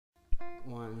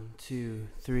1, 2,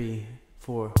 3,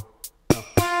 4.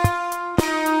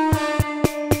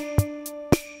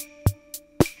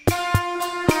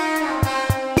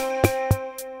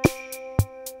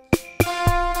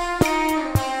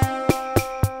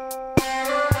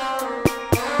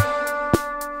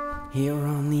 Here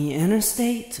on the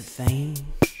interstate to fame,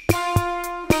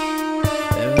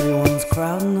 everyone's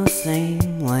crowding the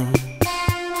same lane.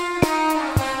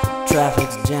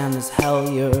 Traffic's jammed as hell,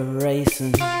 you're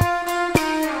racing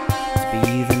to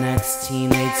be the next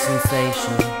teenage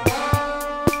sensation.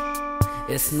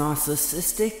 It's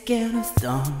narcissistic and it's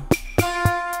dumb.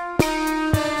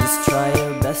 Just try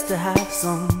your best to have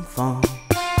some fun.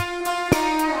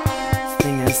 This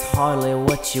thing is hardly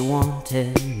what you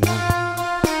wanted, no.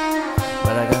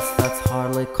 But I guess that's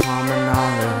hardly common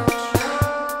knowledge.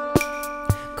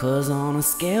 'Cause on a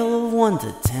scale of 1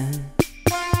 to 10,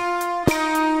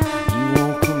 you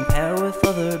won't compare with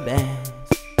other bands.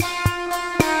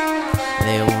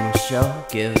 They want a show,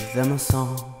 give them a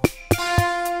song.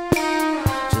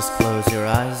 Just close your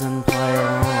eyes and play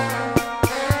along.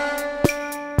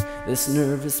 This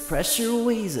nervous pressure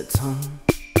weighs a ton.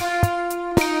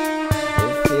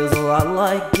 It feels a lot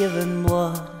like giving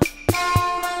blood.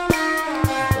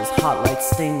 Hot lights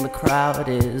sting, the crowd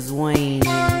is waning.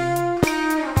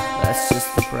 That's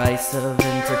just the price of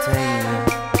entertainment.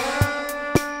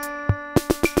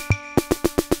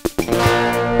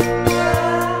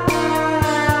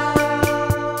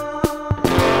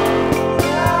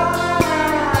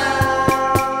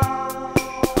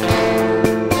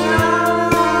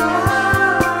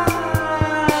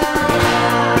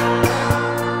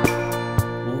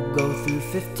 We'll go through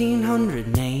 1,500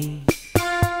 names,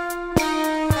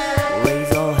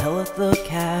 raise all hell at the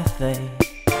cafe,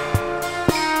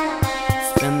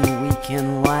 spend the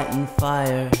weekend lighting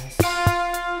fires,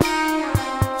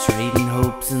 trading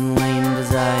hopes and lame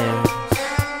desires.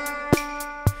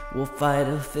 We'll fight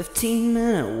a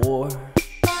 15-minute war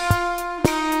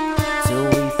till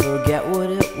we forget what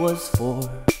it was for.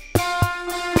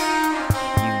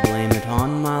 You blame it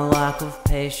on my lack of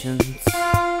patience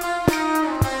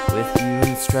with you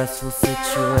in stressful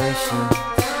situations.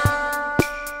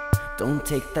 Don't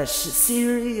take that shit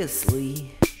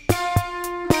seriously.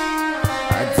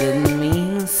 I didn't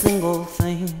mean a single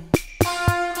thing.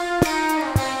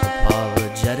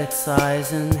 Apologetic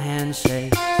sighs and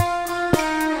handshakes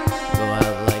go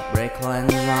out like brake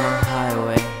lines on a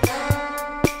highway.